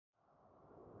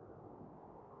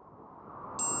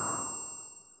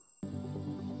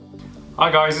Hi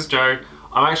guys, it's Joe.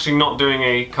 I'm actually not doing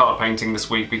a card painting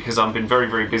this week because I've been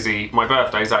very busy. My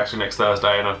birthday is actually next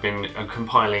Thursday and I've been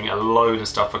compiling a load of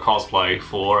stuff for cosplay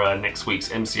for next week's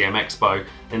MCM Expo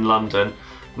in London.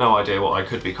 No idea what I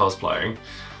could be cosplaying.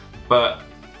 But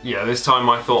yeah, this time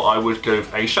I thought I would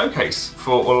give a showcase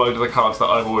for a load of the cards that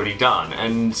I've already done.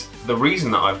 And the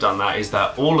reason that I've done that is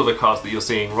that all of the cards that you're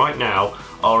seeing right now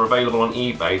are available on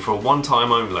eBay for one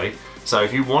time only. So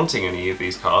if you're wanting any of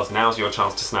these cards, now's your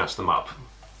chance to snatch them up.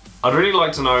 I'd really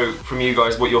like to know from you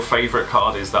guys what your favourite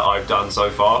card is that I've done so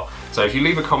far. So if you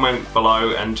leave a comment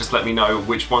below and just let me know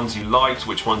which ones you liked,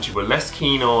 which ones you were less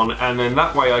keen on, and then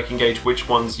that way I can gauge which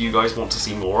ones you guys want to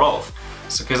see more of.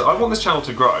 Because I want this channel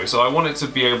to grow, so I want it to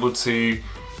be able to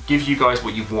give you guys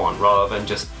what you want rather than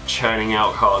just churning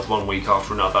out cards one week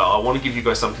after another. I want to give you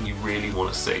guys something you really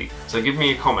want to see. So give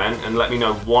me a comment and let me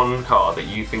know one card that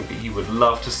you think that you would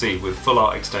love to see with full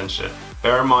art extension.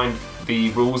 Bear in mind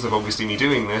the rules of obviously me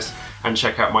doing this, and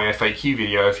check out my FAQ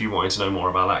video if you wanted to know more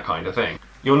about that kind of thing.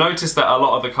 You'll notice that a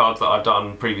lot of the cards that I've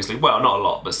done previously, well not a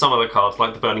lot, but some of the cards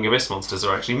like the Burning Abyss monsters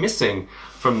are actually missing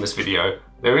from this video.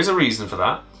 There is a reason for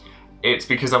that. It's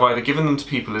because I've either given them to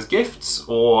people as gifts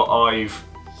or I've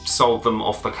sold them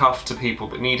off the cuff to people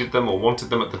that needed them or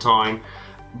wanted them at the time,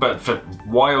 but for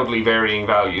wildly varying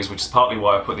values, which is partly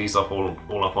why I put these up all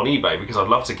up on eBay, because I'd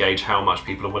love to gauge how much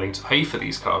people are willing to pay for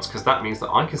these cards, because that means that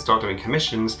I can start doing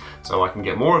commissions so I can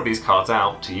get more of these cards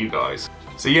out to you guys.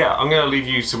 So yeah, I'm going to leave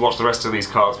you to watch the rest of these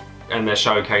cards and their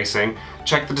showcasing.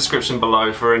 Check the description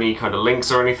below for any kind of links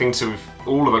or anything to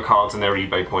all of the cards and their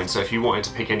eBay points. So if you wanted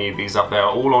to pick any of these up, they're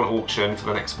all on auction for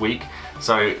the next week.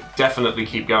 So definitely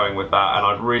keep going with that, and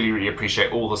I'd really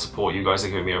appreciate all the support you guys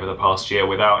have given me over the past year.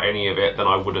 Without any of it, then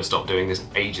I would have stopped doing this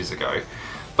ages ago.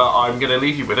 But I'm going to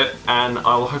leave you with it, and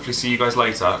I'll hopefully see you guys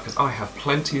later, because I have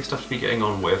plenty of stuff to be getting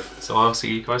on with. So I'll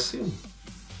see you guys soon.